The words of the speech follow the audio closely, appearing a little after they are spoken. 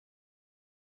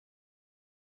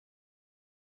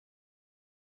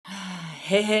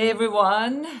Hey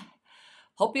everyone.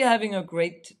 Hope you're having a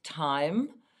great time.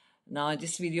 Now, in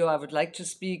this video, I would like to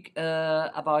speak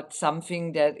about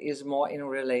something that is more in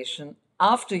relation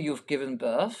after you've given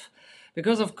birth.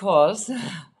 Because, of course,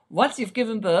 once you've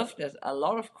given birth, there's a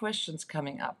lot of questions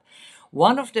coming up.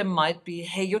 One of them might be,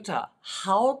 hey Jutta,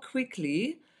 how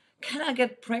quickly can I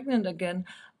get pregnant again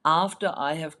after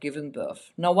I have given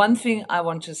birth? Now, one thing I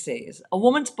want to say is a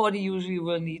woman's body usually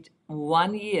will need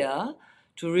 1 year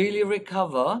to really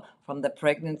recover from the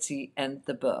pregnancy and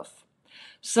the birth.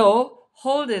 So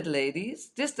hold it,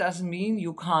 ladies. This doesn't mean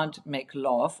you can't make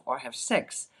love or have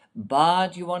sex,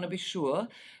 but you want to be sure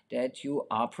that you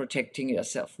are protecting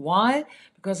yourself. Why?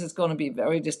 Because it's going to be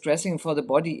very distressing for the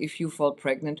body if you fall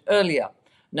pregnant earlier.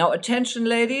 Now, attention,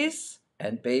 ladies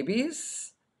and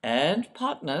babies and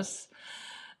partners.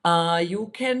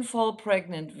 You can fall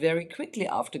pregnant very quickly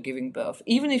after giving birth,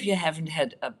 even if you haven't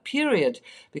had a period,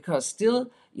 because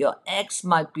still your eggs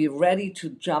might be ready to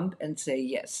jump and say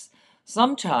yes.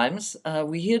 Sometimes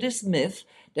we hear this myth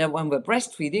that when we're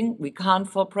breastfeeding, we can't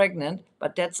fall pregnant,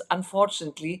 but that's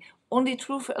unfortunately only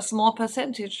true for a small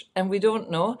percentage, and we don't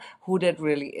know who that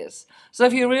really is. So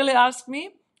if you really ask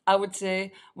me, I would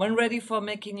say when ready for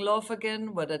making love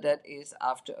again, whether that is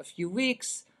after a few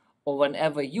weeks, or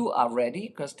whenever you are ready,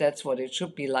 because that's what it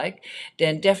should be like,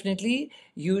 then definitely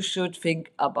you should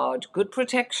think about good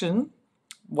protection,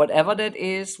 whatever that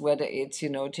is, whether it's,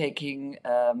 taking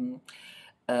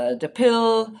the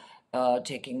pill,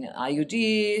 taking an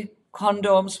IUD,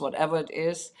 condoms, whatever it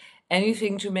is,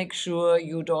 anything to make sure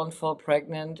you don't fall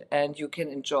pregnant and you can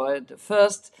enjoy the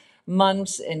first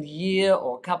months and year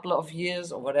or couple of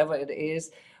years or whatever it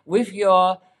is with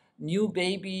your new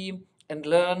baby and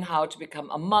learn how to become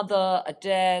a mother, a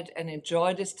dad, and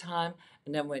enjoy this time.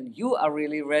 And then when you are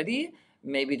really ready,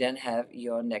 maybe then have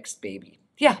your next baby.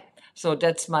 Yeah, so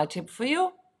that's my tip for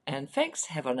you. And thanks.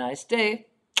 Have a nice day.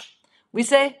 We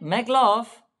say make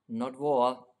love, not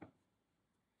war.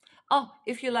 Oh,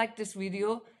 if you like this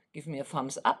video, give me a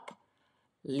thumbs up,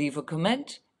 leave a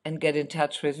comment, and get in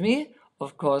touch with me,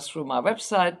 of course, through my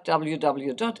website,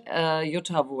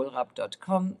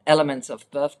 www.juttawohlrab.com,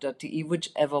 elementsofbirth.de,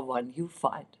 whichever one you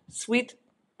find. Sweet.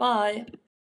 Bye.